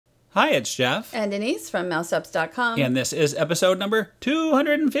Hi, it's Jeff. And Denise from Mousesteps.com. And this is episode number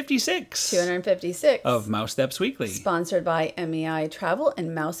 256. 256. Of Mousesteps Weekly. Sponsored by MEI Travel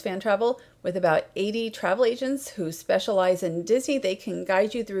and Mouse Fan Travel. With about 80 travel agents who specialize in Disney, they can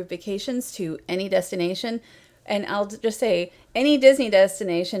guide you through vacations to any destination. And I'll just say any Disney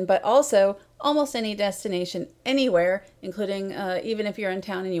destination, but also almost any destination anywhere, including even if you're in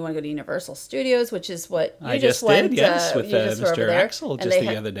town and you want to go to Universal Studios, which is what you I just went. Did, yes, with Mr. Axel just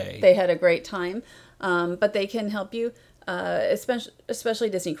the other day. They had a great time, but they can help you, especially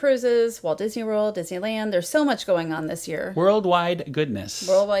Disney Cruises, Walt Disney World, Disneyland. There's so much going on this year. Worldwide goodness.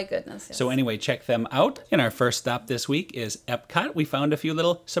 Worldwide goodness, yes. So anyway, check them out. And our first stop this week is Epcot. We found a few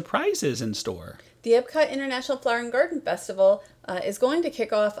little surprises in store. The Epcot International Flower and Garden Festival is going to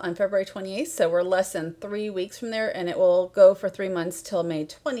kick off on February 28th, so we're less than 3 weeks from there, and it will go for 3 months till May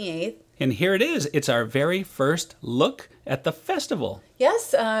 28th. And here it is. It's our very first look at the festival.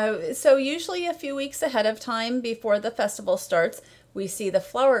 Yes, so usually a few weeks ahead of time before the festival starts, we see the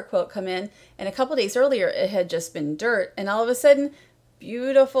flower quilt come in, and a couple days earlier it had just been dirt, and all of a sudden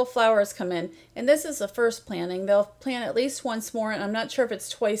beautiful flowers come in. And this is the first planting. They'll plant at least once more, and I'm not sure if it's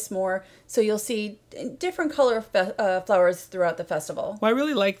twice more. So you'll see different color flowers throughout the festival. Well, I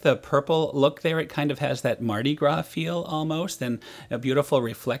really like the purple look there. It kind of has that Mardi Gras feel almost, and a beautiful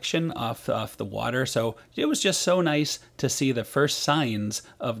reflection off the water. So it was just so nice to see the first signs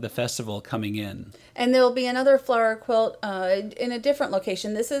of the festival coming in. And there'll be another flower quilt in a different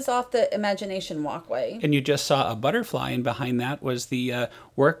location. This is off the Imagination Walkway. And you just saw a butterfly, and behind that was the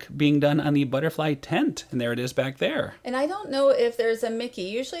work being done on the butterfly tent. And there it is back there. And I don't know if there's a Mickey.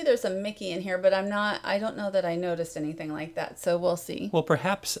 Usually there's a Mickey in here, but I don't know that I noticed anything like that. So we'll see. Well,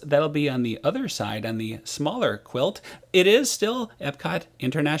 perhaps that'll be on the other side, on the smaller quilt. It is still Epcot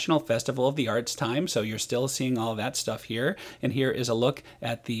International Festival of the Arts time, so you're still seeing all that stuff here. And here is a look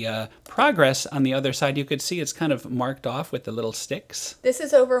at the progress on the other side. You could see it's kind of marked off with the little sticks. This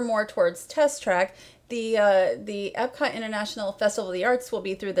is over more towards Test Track. The Epcot International Festival of the Arts will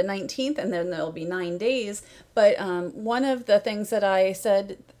be through the 19th, and then there'll be 9 days. But one of the things that I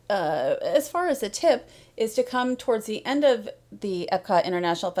said, as far as a tip, is to come towards the end of the Epcot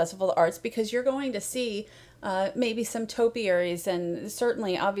International Festival of the Arts, because you're going to see maybe some topiaries and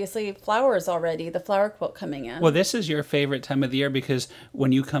certainly, obviously, flowers already, the flower quilt coming in. Well, this is your favorite time of the year because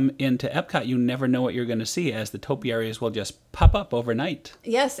when you come into Epcot, you never know what you're going to see, as the topiaries will just pop up overnight.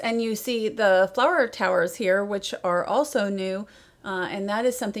 Yes, and you see the flower towers here, which are also new, and that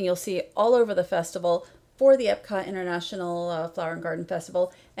is something you'll see all over the festival for the Epcot International Flower and Garden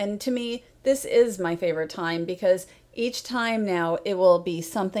Festival. And to me, this is my favorite time because each time now it will be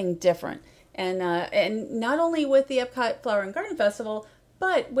something different. And not only with the Epcot Flower and Garden Festival,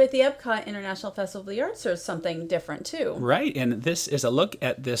 but with the Epcot International Festival of the Arts, there's something different too. Right, and this is a look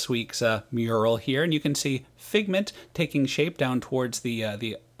at this week's mural here, and you can see Figment taking shape down towards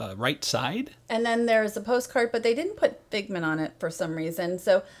the right side. And then there's a postcard, but they didn't put Figment on it for some reason,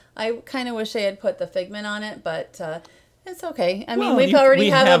 so I kind of wish they had put the Figment on it, but it's okay. I mean, we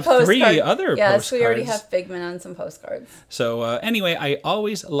already have a postcard. 3 other yes, postcards. We already have Figment on some postcards. So anyway, I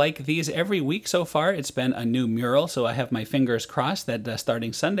always like these every week so far. It's been a new mural, so I have my fingers crossed that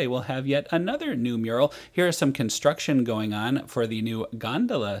starting Sunday we'll have yet another new mural. Here is some construction going on for the new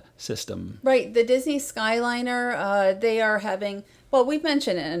gondola system. Right, the Disney Skyliner, they are having... Well, we've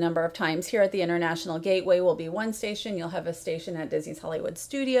mentioned it a number of times. Here at the International Gateway will be one station. You'll have a station at Disney's Hollywood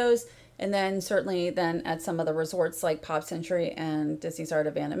Studios. And then certainly then at some of the resorts like Pop Century and Disney's Art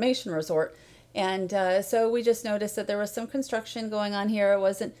of Animation Resort. And so we just noticed that there was some construction going on here. It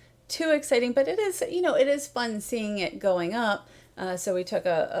wasn't too exciting, but it is, it is fun seeing it going up. So we took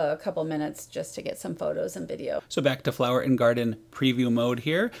a couple minutes just to get some photos and video. So back to Flower and Garden preview mode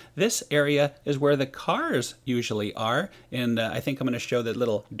here. This area is where the cars usually are. And I think I'm going to show that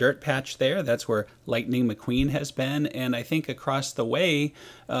little dirt patch there. That's where Lightning McQueen has been. And I think across the way,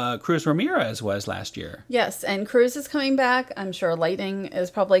 Cruz Ramirez was last year. Yes, and Cruz is coming back. I'm sure Lightning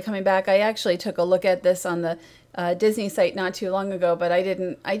is probably coming back. I actually took a look at this on the Disney site not too long ago, but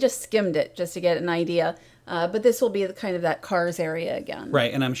I just skimmed it just to get an idea. But this will be kind of that Cars area again.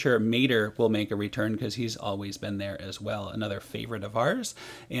 Right, and I'm sure Mater will make a return because he's always been there as well, another favorite of ours.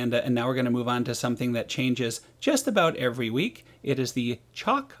 And now we're going to move on to something that changes just about every week. It is the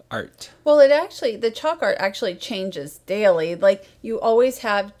chalk art. Well, the chalk art actually changes daily. Like, you always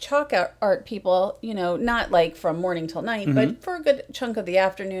have chalk art people, not like from morning till night, but for a good chunk of the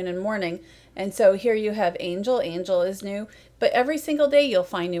afternoon and morning. And so here you have Angel. Angel is new. But every single day you'll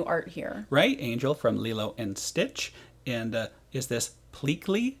find new art here. Right, Angel from Lilo and Stitch. And is this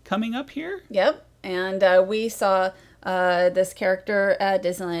Pleakley coming up here? Yep. And we saw this character at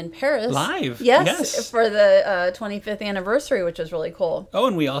Disneyland Paris. Live. Yes. For the 25th anniversary, which was really cool. Oh,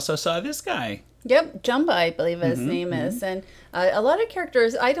 and we also saw this guy. Yep, Jumba, I believe his name is, and a lot of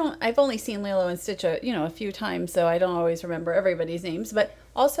characters. I've only seen Lilo and Stitch a few times, so I don't always remember everybody's names. But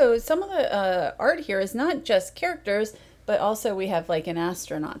also, some of the art here is not just characters, but also we have like an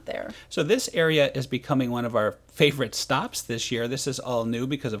astronaut there. So this area is becoming one of our favorite stops this year. This is all new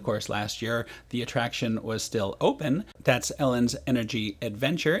because, of course, last year the attraction was still open. That's Ellen's Energy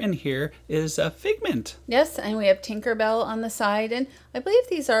Adventure, and here is Figment. Yes, and we have Tinkerbell on the side, and I believe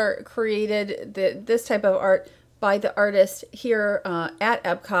these are created, this type of art, by the artist here at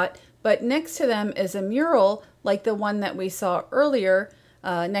Epcot, but next to them is a mural like the one that we saw earlier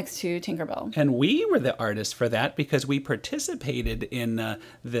next to Tinkerbell. And we were the artists for that because we participated in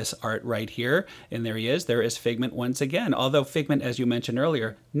this art right here. And there he is. There is Figment once again. Although Figment, as you mentioned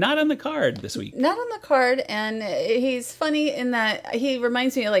earlier, not on the card this week. Not on the card. And he's funny in that he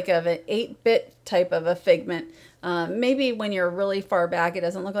reminds me like of an 8-bit type of a Figment. Maybe when you're really far back, it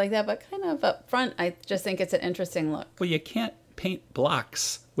doesn't look like that. But kind of up front, I just think it's an interesting look. Well, you can't paint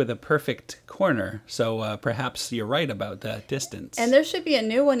blocks with a perfect corner, so perhaps you're right about the distance. And there should be a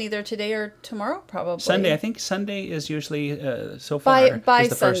new one either today or tomorrow, probably. Sunday, I think Sunday is usually so far by is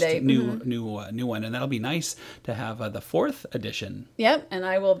the Sunday. first new one, and that'll be nice to have the 4th edition. Yep, and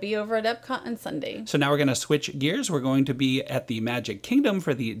I will be over at Epcot on Sunday. So now we're going to switch gears. We're going to be at the Magic Kingdom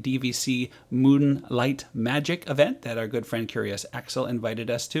for the DVC Moonlight Magic event that our good friend Curious Axel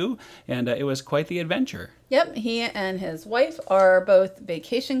invited us to, and it was quite the adventure. Yep, he and his wife are both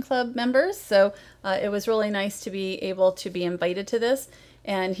Vacation Club members, so it was really nice to be able to be invited to this.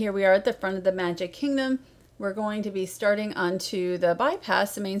 And here we are at the front of the Magic Kingdom. We're going to be starting onto the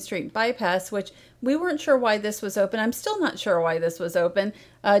bypass, the Main Street bypass, which we weren't sure why this was open. I'm still not sure why this was open.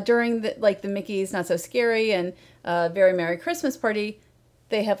 During the Mickey's Not So Scary and Very Merry Christmas Party,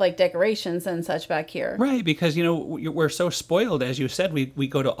 they have like decorations and such back here. Right, because, you know, we're so spoiled. As you said, we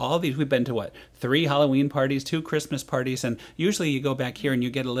go to all these. We've been to, what, 3 Halloween parties, 2 Christmas parties, and usually you go back here and you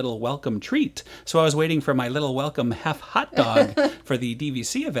get a little welcome treat. So I was waiting for my little welcome half hot dog for the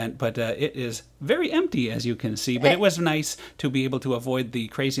DVC event, but it is very empty, as you can see. But it was nice to be able to avoid the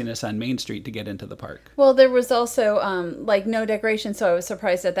craziness on Main Street to get into the park. Well, there was also like no decoration, so I was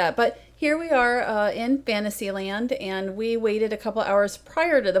surprised at that. But here we are in Fantasyland, and we waited a couple hours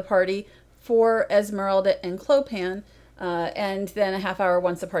prior to the party for Esmeralda and Clopin, and then a half hour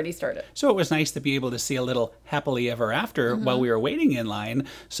once the party started. So it was nice to be able to see a little happily ever after while we were waiting in line.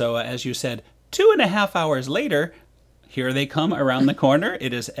 So as you said, 2.5 hours later, here they come around the corner.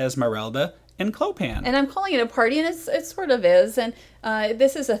 It is Esmeralda and Clopin. And I'm calling it a party, and it sort of is. And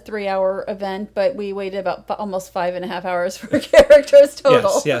this is a 3-hour event, but we waited about almost 5.5 hours for characters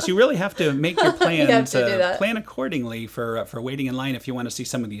total. Yes. You really have to make your plans, You have to do that. plan accordingly for waiting in line if you want to see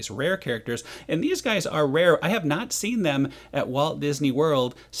some of these rare characters. And these guys are rare. I have not seen them at Walt Disney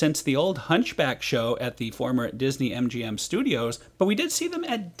World since the old Hunchback show at the former Disney MGM Studios, but we did see them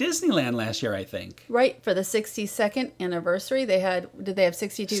at Disneyland last year, I think. Right, for the 62nd anniversary, did they have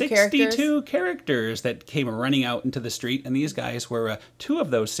 62 characters? 62 characters that came running out into the street, and these guys were 2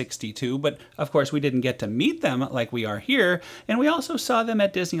 of those 62, but of course we didn't get to meet them like we are here. And we also saw them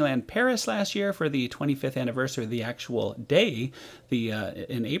at Disneyland Paris last year for the 25th anniversary, the actual day,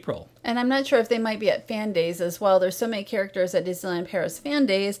 in April. And I'm not sure if they might be at Fan Days as well. There's so many characters at Disneyland Paris Fan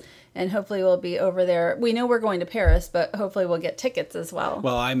Days, and hopefully we'll be over there. We know we're going to Paris, but hopefully we'll get tickets as well.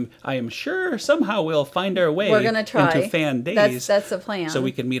 Well, I am sure somehow we'll find our way We're gonna try. into Fan Days. That's the plan. So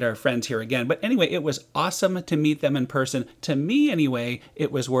we can meet our friends here again. But anyway, it was awesome to meet them in person. To me, anyway,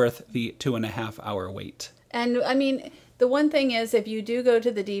 it was worth the 2.5-hour wait. And I mean, the one thing is, if you do go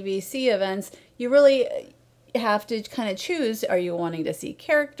to the DVC events, you really have to kind of choose, are you wanting to see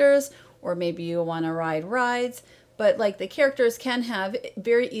characters, or maybe you want to ride rides? But like the characters can have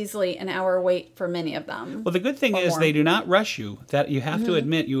very easily an hour wait for many of them. Well, the good thing is they do not rush you. That you have to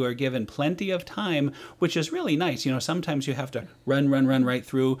admit, you are given plenty of time, which is really nice. You know, sometimes you have to run right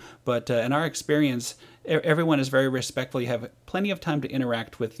through, but in our experience, everyone is very respectful. You have plenty of time to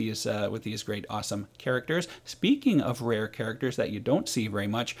interact with these great, awesome characters. Speaking of rare characters that you don't see very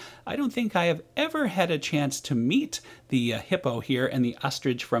much, I don't think I have ever had a chance to meet the hippo here and the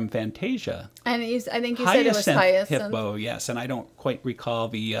ostrich from Fantasia. And I think you said it was Hyacinth Hippo, yes, and I don't quite recall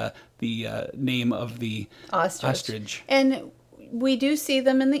the name of the ostrich. And we do see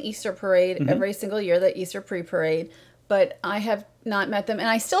them in the Easter parade every single year, the Easter pre-parade. But I have not met them, and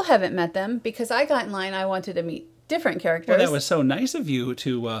I still haven't met them because I got in line. I wanted to meet different characters. Well, that was so nice of you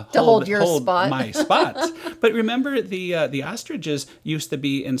to hold your spot. my spots. But remember, the ostriches used to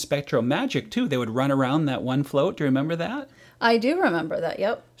be in Spectral Magic, too. They would run around that one float. Do you remember that? I do remember that,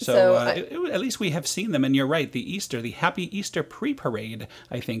 yep. So at least we have seen them, and you're right, the Happy Easter Pre-Parade,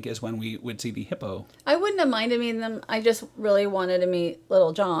 I think, is when we would see the hippo. I wouldn't have minded meeting them. I just really wanted to meet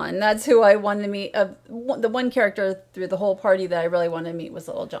Little John. That's who I wanted to meet. The one character through the whole party that I really wanted to meet was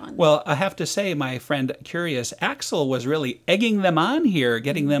Little John. Well, I have to say, my friend Curious Axel was really egging them on here,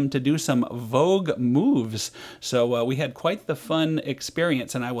 getting them to do some Vogue moves. So we had quite the fun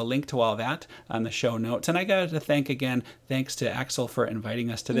experience, and I will link to all that on the show notes. And I got to thanks to Axel for inviting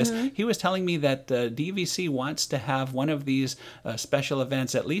us to this. He was telling me that DVC wants to have one of these special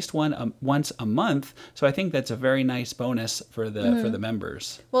events at least once a month. So I think that's a very nice bonus for the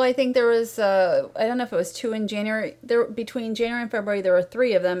members. Well, I think there was I don't know if it was 2 in January. Between January and February there were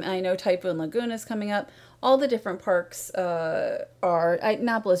 3 of them, and I know Typhoon Lagoon is coming up. All the different parks are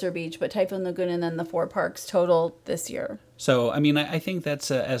not Blizzard Beach, but Typhoon Lagoon, and then the 4 parks total this year. So, I mean, I think that's,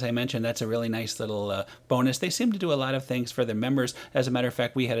 as I mentioned, that's a really nice little bonus. They seem to do a lot of things for their members. As a matter of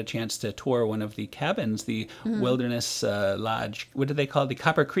fact, we had a chance to tour one of the cabins, the Wilderness Lodge. What do they call it? The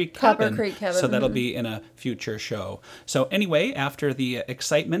Copper Creek Cabin. Copper Creek Cabin. So that'll be in a future show. So anyway, after the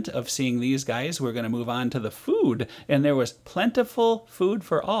excitement of seeing these guys, we're going to move on to the food. And there was plentiful food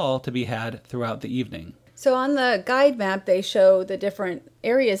for all to be had throughout the evening. So on the guide map, they show the different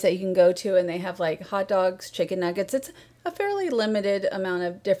areas that you can go to, and they have like hot dogs, chicken nuggets. It's a fairly limited amount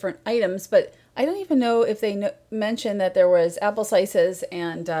of different items, but I don't even know if they mentioned that there was apple slices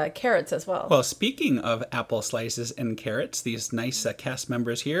and carrots as well. Well, speaking of apple slices and carrots, these nice cast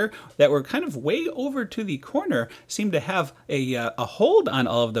members here that were kind of way over to the corner seemed to have a hold on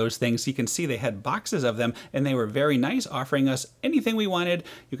all of those things. You can see they had boxes of them, and they were very nice, offering us anything we wanted.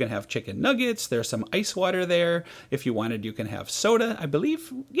 You can have chicken nuggets. There's some ice water there. If you wanted, you can have soda. I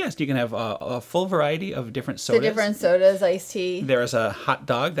believe, yes, you can have a full variety of different sodas. The different sodas, iced tea. There's a hot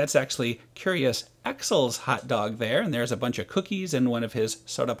dog. That's actually Curious Axel's hot dog there, and there's a bunch of cookies and one of his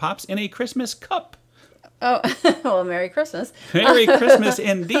soda pops in a Christmas cup. Oh, well, Merry Christmas. Merry Christmas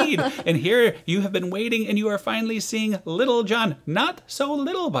indeed. And here you have been waiting, and you are finally seeing Little John. Not so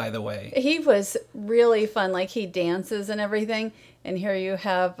little, by the way. He was really fun. Like, he dances and everything. And here you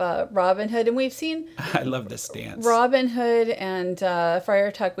have Robin Hood. And we've seen... I love this dance. Robin Hood and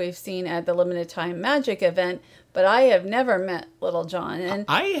Friar Tuck we've seen at the Limited Time Magic event. But I have never met Little John. And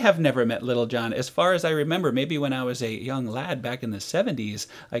I have never met Little John. As far as I remember, maybe when I was a young lad back in the 70s,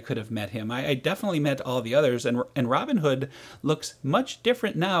 I could have met him. I definitely met all the others. And Robin Hood looks much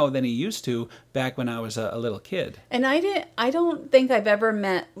different now than he used to back when I was a little kid. And I don't think I've ever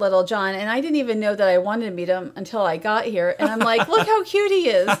met Little John. And I didn't even know that I wanted to meet him until I got here. And I'm like, look how cute he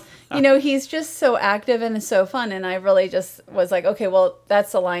is. You know, he's just so active and so fun. And I really just was like, okay, well,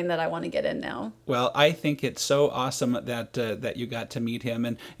 that's the line that I want to get in now. Well, I think it's so awesome that that you got to meet him,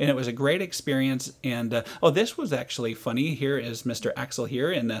 and it was a great experience. And oh, this was actually funny. Here is Mr. Axel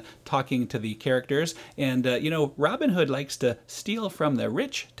here and talking to the characters. And you know, Robin Hood likes to steal from the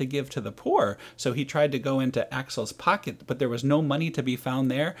rich to give to the poor. So he tried to go into Axel's pocket, but there was no money to be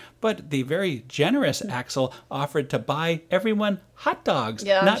found there. But the very generous Axel offered to buy everyone hot dogs,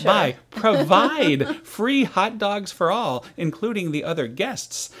 not buy, provide free hot dogs for all, including the other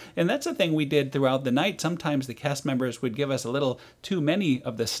guests. And that's a thing we did throughout the night. Sometimes the cast members would give us a little too many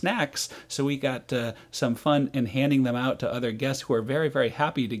of the snacks, so we got some fun in handing them out to other guests who are very, very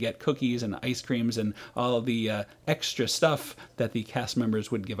happy to get cookies and ice creams and all of the extra stuff that the cast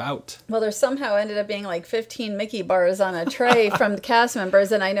members would give out. Well, there somehow ended up being like 15 Mickey bars on a tray from the cast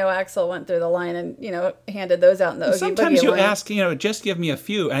members, and I know Axel went through the line and, you know, handed those out in the Oogie Boogie Sometimes you line. ask, you know, just give me a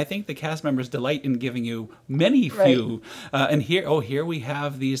few, and I think the cast members delight in giving you many few. And here we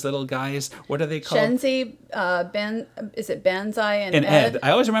have these little guys. What are they called? Shenzi, Ben, is it Banzai and Ed?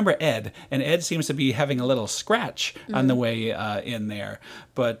 I always remember Ed, and Ed seems to be having a little scratch on the way in there.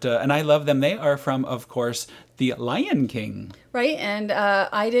 But and I love them. They are from, of course, the Lion King. Right, and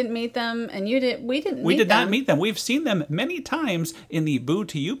I didn't meet them, and you didn't. We did not meet them. We've seen them many times in the Boo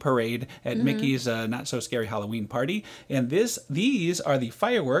to You parade at Mickey's Not So Scary Halloween Party. And these are the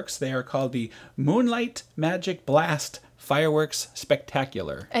fireworks. They are called the Moonlight Magic Blast Fireworks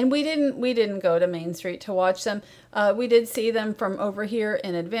Spectacular. And we didn't go to Main Street to watch them. We did see them from over here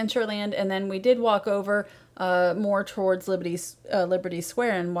in Adventureland, and then we did walk over more towards Liberty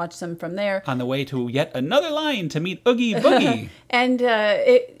Square and watch them from there. On the way to yet another line to meet Oogie Boogie. And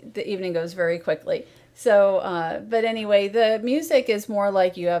the evening goes very quickly. So, but anyway, the music is more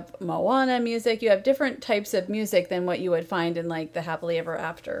like you have Moana music. You have different types of music than what you would find in like the Happily Ever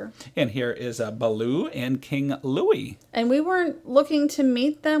After. And here is Baloo and King Louie. And we weren't looking to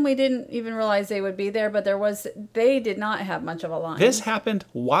meet them. We didn't even realize they would be there, but they did not have much of a line. This happened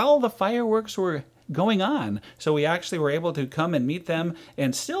while the fireworks were going on. So we actually were able to come and meet them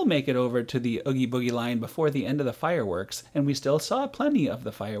and still make it over to the Oogie Boogie line before the end of the fireworks. And we still saw plenty of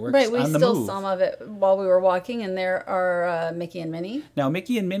the fireworks on the move. Right, we still saw some of it while we were walking, and there are Mickey and Minnie. Now,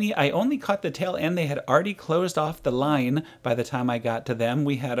 Mickey and Minnie, I only caught the tail end. They had already closed off the line by the time I got to them.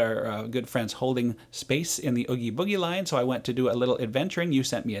 We had our good friends holding space in the Oogie Boogie line, so I went to do a little adventuring. You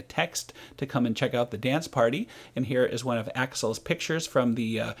sent me a text to come and check out the dance party. And here is one of Axel's pictures from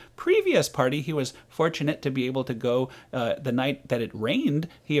the previous party. He was fortunate to be able to go the night that it rained.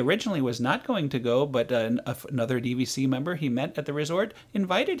 He originally was not going to go, but another DVC member he met at the resort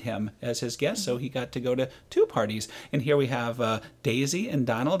invited him as his guest, so he got to go to 2 parties. And here we have Daisy and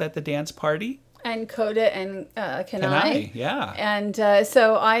Donald at the dance party. And Coda and Kenai. Yeah. And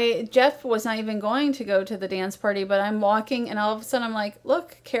so Jeff was not even going to go to the dance party, but I'm walking, and all of a sudden I'm like,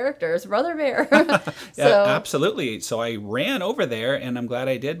 look, characters, Brother Bear. Yeah, absolutely. So I ran over there, and I'm glad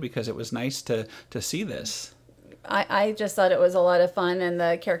I did, because it was nice to see this. I just thought it was a lot of fun, and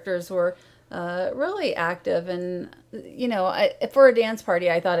the characters were really active, and for a dance party,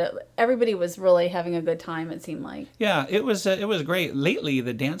 I thought everybody was really having a good time. It seemed like. Yeah, it was great. Lately,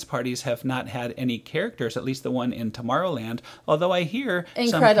 the dance parties have not had any characters, at least the one in Tomorrowland. Although I hear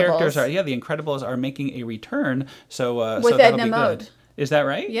some characters the Incredibles are making a return. So with that'll Edna be Mode. good. Is that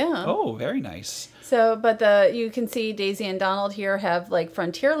right? Yeah. Oh, very nice. So, but you can see Daisy and Donald here have like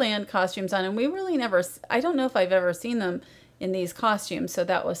Frontierland costumes on, and we really I don't know if I've ever seen them in these costumes, so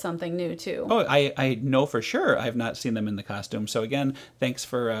that was something new too. Oh, I know for sure I've not seen them in the costume. So again, thanks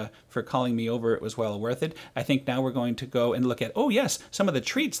for calling me over. It was well worth it. I think now we're going to go and look at, oh yes, some of the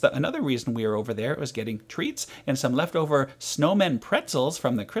treats. Another reason we were over there was getting treats and some leftover snowmen pretzels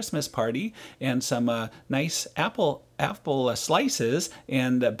from the Christmas party, and some nice apple slices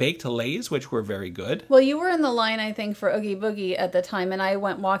and baked lays, which were very good. Well, you were in the line, I think, for Oogie Boogie at the time, and I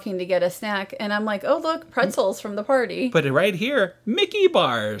went walking to get a snack, and I'm like, oh, look, pretzels from the party. But right here, Mickey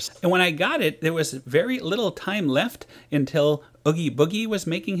bars. And when I got it, there was very little time left until Oogie Boogie was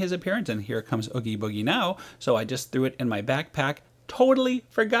making his appearance, and here comes Oogie Boogie now. So I just threw it in my backpack, totally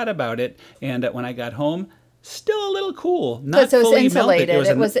forgot about it, and when I got home, still a little cool. Not fully melted.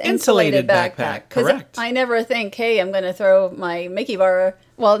 It was an insulated backpack. Correct. I never think, hey, I'm going to throw my Mickey bar,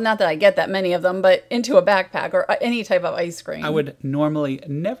 well, not that I get that many of them, but into a backpack or any type of ice cream. I would normally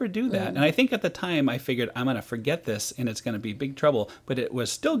never do that. And I think at the time I figured I'm going to forget this and it's going to be big trouble. But it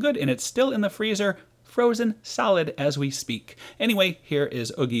was still good, and it's still in the freezer, frozen solid as we speak. Anyway, here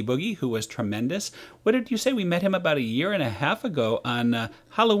is Oogie Boogie, who was tremendous. What did you say? We met him about 1.5 years ago on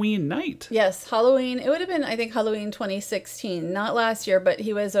Halloween night. Yes, Halloween. It would have been, I think, Halloween 2016. Not last year, but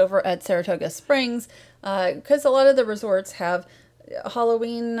he was over at Saratoga Springs, because a lot of the resorts have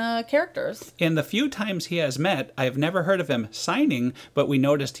Halloween characters. And the few times he has met, I've never heard of him signing, but we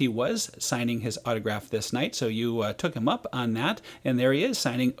noticed he was signing his autograph this night, so you took him up on that, and there he is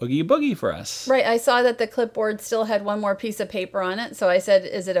signing Oogie Boogie for us. Right, I saw that the clipboard still had one more piece of paper on it, so I said,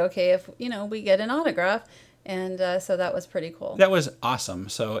 is it okay if, we get an autograph? And so that was pretty cool. That was awesome.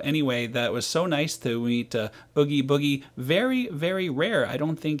 So anyway, that was so nice to meet Oogie Boogie. Very, very rare. I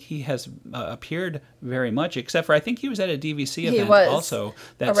don't think he has appeared very much, except for I think he was at a DVC event also.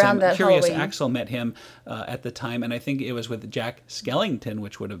 That around that Curious Halloween. Axel met him at the time, and I think it was with Jack Skellington,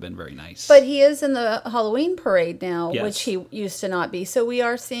 which would have been very nice. But he is in the Halloween parade now, yes, which he used to not be. So we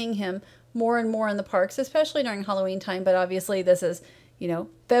are seeing him more and more in the parks, especially during Halloween time. But obviously this is,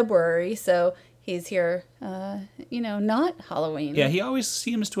 February, so he's here, not Halloween. Yeah, he always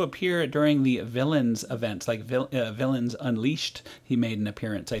seems to appear during the Villains events, like Villains Unleashed. He made an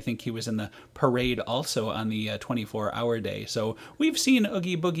appearance. I think he was in the parade also on the 24-hour day. So we've seen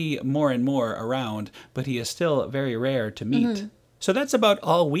Oogie Boogie more and more around, but he is still very rare to meet. Mm-hmm. So that's about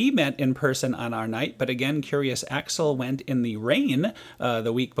all we met in person on our night. But again, Curious Axel went in the rain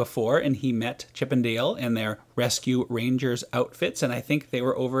the week before, and he met Chip and Dale in their Rescue Rangers outfits, and I think they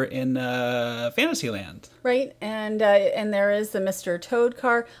were over in Fantasyland. Right, and there is the Mr. Toad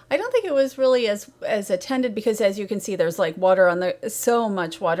car. I don't think it was really as attended, because as you can see, there's like water on so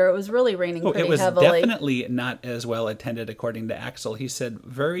much water. It was really raining pretty heavily. It was definitely not as well attended, according to Axel. He said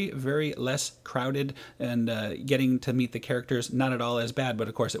very, very less crowded, and getting to meet the characters not not at all as bad, but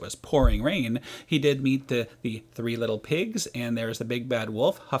of course it was pouring rain. He did meet the three little pigs, and there's the big bad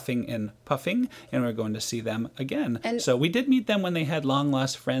wolf huffing and puffing, and we're going to see them again. And so we did meet them when they had Long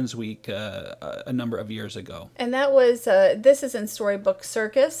Lost Friends Week a number of years ago. And that was, this is in Storybook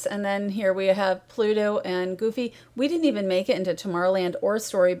Circus, and then here we have Pluto and Goofy. We didn't even make it into Tomorrowland or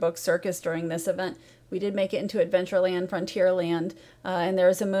Storybook Circus during this event. We did make it into Adventureland, Frontierland, and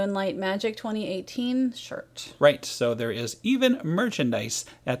there's a Moonlight Magic 2018 shirt. Right, so there is even merchandise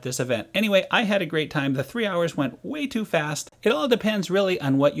at this event. Anyway, I had a great time. The 3 hours went way too fast. It all depends really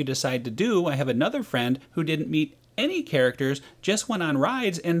on what you decide to do. I have another friend who didn't meet any characters, just went on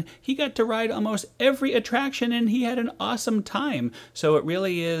rides, and he got to ride almost every attraction, and he had an awesome time. So it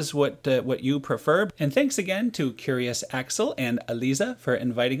really is what you prefer. And thanks again to Curious Axel and Aliza for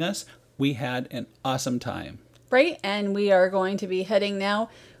inviting us. We had an awesome time. Right, and we are going to be heading now.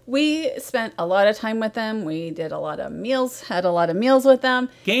 We spent a lot of time with them. We did a lot of meals, had a lot of meals with them.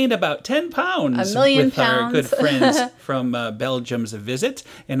 Gained about 10 pounds a million with pounds. our good friends from Belgium's visit.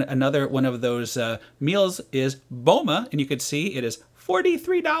 And another one of those meals is Boma, and you could see it is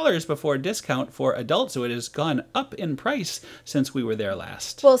 $43 before discount for adults, so it has gone up in price since we were there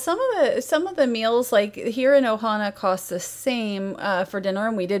last. Well, some of the meals, like here in Ohana, cost the same for dinner,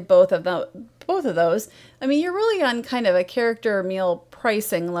 and we did both of those. I mean, you're really on kind of a character meal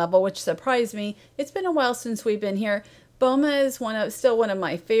pricing level, which surprised me. It's been a while since we've been here. Boma is still one of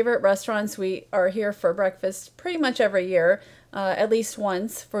my favorite restaurants. We are here for breakfast pretty much every year. At least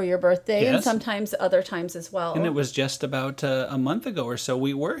once for your birthday, yes. And sometimes other times as well. And it was just about a month ago or so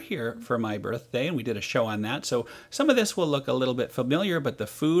we were here for my birthday, and we did a show on that. So some of this will look a little bit familiar, but the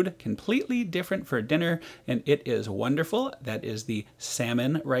food completely different for dinner, and it is wonderful. That is the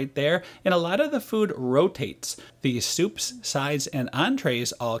salmon right there. And a lot of the food rotates. The soups, sides, and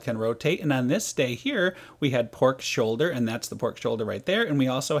entrees all can rotate. And on this day here, we had pork shoulder, and that's the pork shoulder right there. And we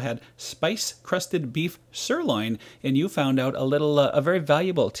also had spice-crusted beef sirloin, and you found out a very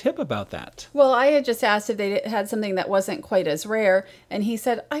valuable tip about that. Well, I had just asked if they had something that wasn't quite as rare, and he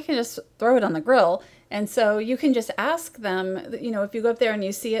said, I can just throw it on the grill. And so you can just ask them, if you go up there and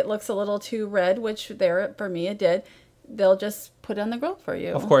you see it looks a little too red, which there, for me, it did, they'll just put it on the grill for you.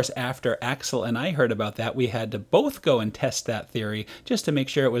 Of course, after Axel and I heard about that, we had to both go and test that theory just to make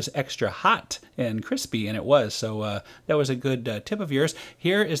sure it was extra hot and crispy, and it was. So that was a good tip of yours.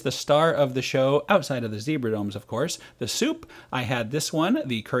 Here is the star of the show, outside of the zebra domes, of course. The soup, I had this one,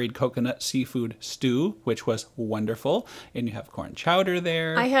 the curried coconut seafood stew, which was wonderful. And you have corn chowder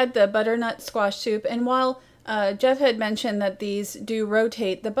there. I had the butternut squash soup, and while Jeff had mentioned that these do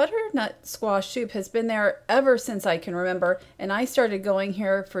rotate, the butternut squash soup has been there ever since I can remember, and I started going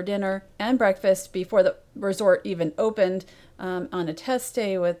here for dinner and breakfast before the resort even opened on a test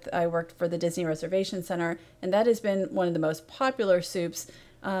day. I worked for the Disney Reservation Center, and that has been one of the most popular soups.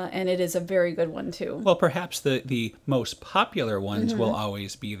 And it is a very good one, too. Well, perhaps the most popular ones will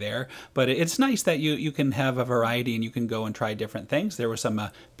always be there. But it's nice that you can have a variety and you can go and try different things. There was some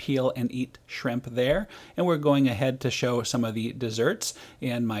peel and eat shrimp there. And we're going ahead to show some of the desserts.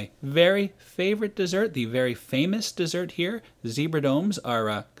 And my very favorite dessert, the very famous dessert here, zebra domes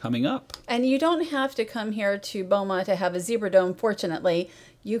are coming up. And you don't have to come here to Boma to have a zebra dome, fortunately.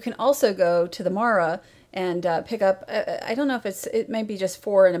 You can also go to the Mara and pick up, I don't know if it may be just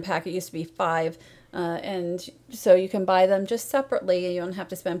 4 in a pack. It used to be 5. And so you can buy them just separately. You don't have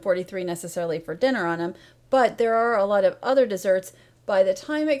to spend $43 necessarily for dinner on them. But there are a lot of other desserts. By the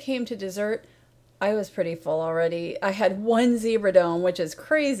time it came to dessert, I was pretty full already. I had 1 zebra dome, which is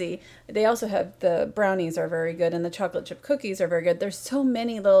crazy. They also have the brownies are very good, and the chocolate chip cookies are very good. There's so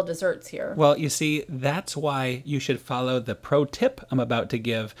many little desserts here. Well, you see, that's why you should follow the pro tip I'm about to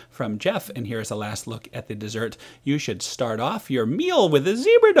give from Jeff. And here's a last look at the dessert. You should start off your meal with a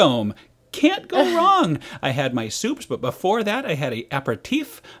zebra dome. Can't go wrong. I had my soups, but before that, I had a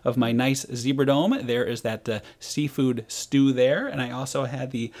aperitif of my nice zebra dome. There is that seafood stew there, and I also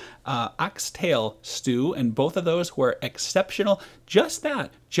had the oxtail stew, and both of those were exceptional. Just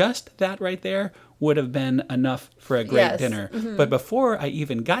that right there would have been enough for a great dinner. But before I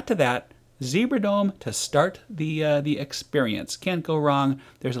even got to that, zebra dome to start the experience. Can't go wrong.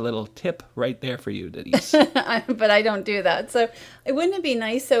 There's a little tip right there for you, Denise. But I don't do that. So wouldn't it be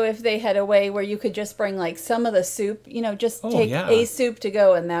nice though if they had a way where you could just bring like some of the soup, just take a soup to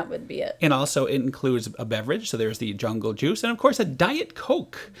go, and that would be it. And also it includes a beverage. So there's the jungle juice, and of course a Diet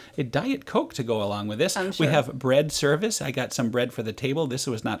Coke. A Diet Coke to go along with this. I'm sure. We have bread service. I got some bread for the table. This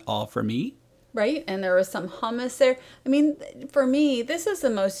was not all for me. Right, and there was some hummus there. I mean, for me, this is the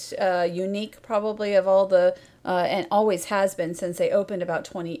most unique probably of all the, and always has been since they opened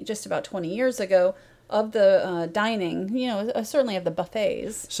just about 20 years ago, of the dining, certainly of the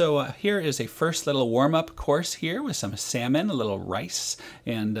buffets. So here is a first little warm-up course here with some salmon, a little rice,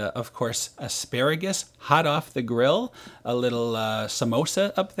 and of course asparagus hot off the grill, a little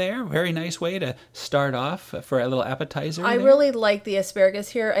samosa up there. Very nice way to start off for a little appetizer. I really like the asparagus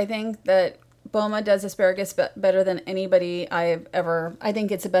here. I think that Boma does asparagus better than anybody I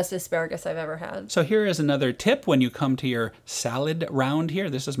think it's the best asparagus I've ever had. So here is another tip when you come to your salad round here.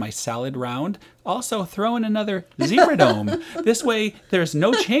 This is my salad round. Also throw in another zebra dome. This way there's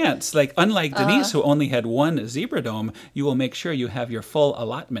no chance, like unlike Denise who only had one zebra dome, you will make sure you have your full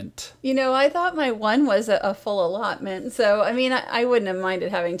allotment. I thought my one was a full allotment. So, I mean, I wouldn't have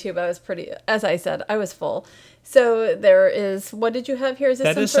minded having two, but I was pretty, as I said, I was full. So there is, what did you have here? Is this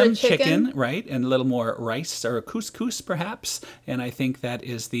that some is sort some of chicken? Right? And a little more rice or couscous perhaps. And I think that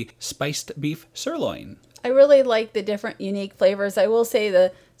is the spiced beef sirloin. I really like the different unique flavors. I will say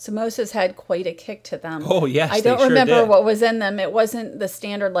the samosas had quite a kick to them. Oh, yes, I don't they sure remember did. what was in them. It wasn't the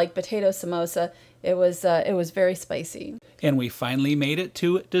standard like potato samosa. It was very spicy. And we finally made it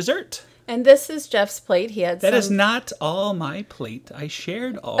to dessert. And this is Jeff's plate. He had That is not all my plate. I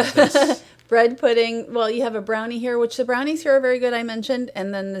shared all this. bread pudding. Well, you have a brownie here, which the brownies here are very good, I mentioned.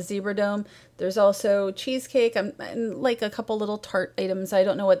 And then the zebra dome. There's also cheesecake and like a couple little tart items. I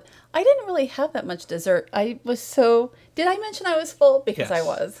don't know what. I didn't really have that much dessert. Did I mention I was full? Because Yes. I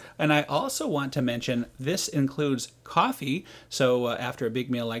was. And I also want to mention this includes coffee. So after a big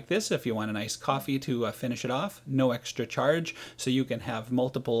meal like this, if you want a nice coffee to finish it off, no extra charge. So you can have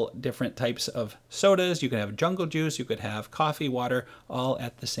multiple different types of sodas. You can have jungle juice. You could have coffee, water, all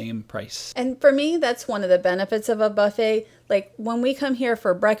at the same price. And for me, that's one of the benefits of a buffet. Like when we come here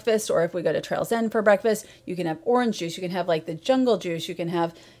for breakfast, or if we go to Trails End for breakfast, you can have orange juice. You can have like the jungle juice. You can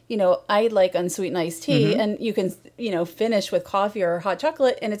have, I like unsweetened iced tea, and you can, finish with coffee or hot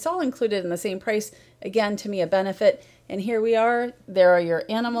chocolate, and it's all included in the same price. Again, to me, a benefit. And here we are. There are your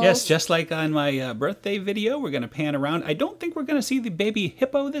animals. Yes, just like on my birthday video, we're going to pan around. I don't think we're going to see the baby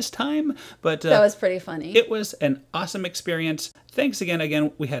hippo this time, but that was pretty funny. It was an awesome experience. Thanks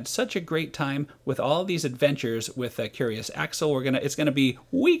again. We had such a great time with all these adventures with Curious Axel. It's going to be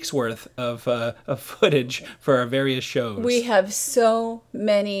weeks worth of footage for our various shows. We have so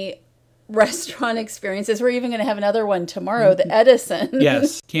many restaurant experiences. We're even going to have another one tomorrow, the Edison.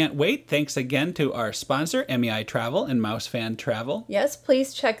 Yes, can't wait. Thanks again to our sponsor, MEI Travel and Mouse Fan Travel. Yes,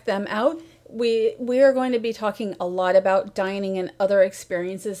 please check them out. We are going to be talking a lot about dining and other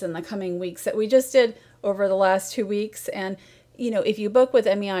experiences in the coming weeks that we just did over the last 2 weeks. And, if you book with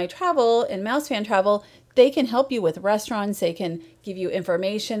MEI Travel and Mouse Fan Travel, they can help you with restaurants. They can give you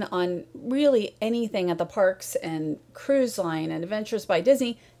information on really anything at the parks and cruise line and Adventures by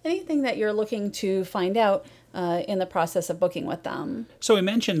Disney, anything that you're looking to find out in the process of booking with them. So we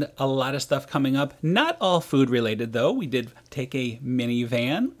mentioned a lot of stuff coming up. Not all food related, though. We did take a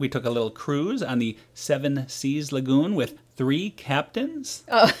minivan. We took a little cruise on the Seven Seas Lagoon with 3 captains.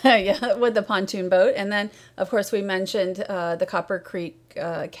 Oh, yeah, with the pontoon boat. And then, of course, we mentioned the Copper Creek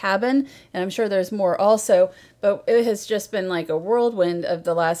cabin, and I'm sure there's more also, but it has just been like a whirlwind of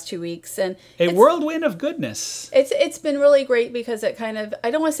the last 2 weeks. And a whirlwind of goodness. It's been really great because it kind of,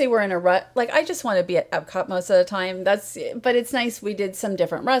 I don't want to say we're in a rut. Like, I just want to be at Epcot most of the time. But it's nice. We did some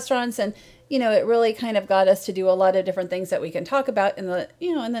different restaurants, and it really kind of got us to do a lot of different things that we can talk about in the,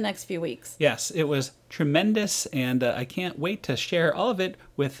 in the next few weeks. Yes, it was tremendous, and I can't wait to share all of it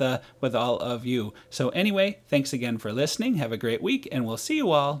with all of you. So anyway, thanks again for listening. Have a great week, and we'll see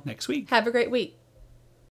you all next week. Have a great week.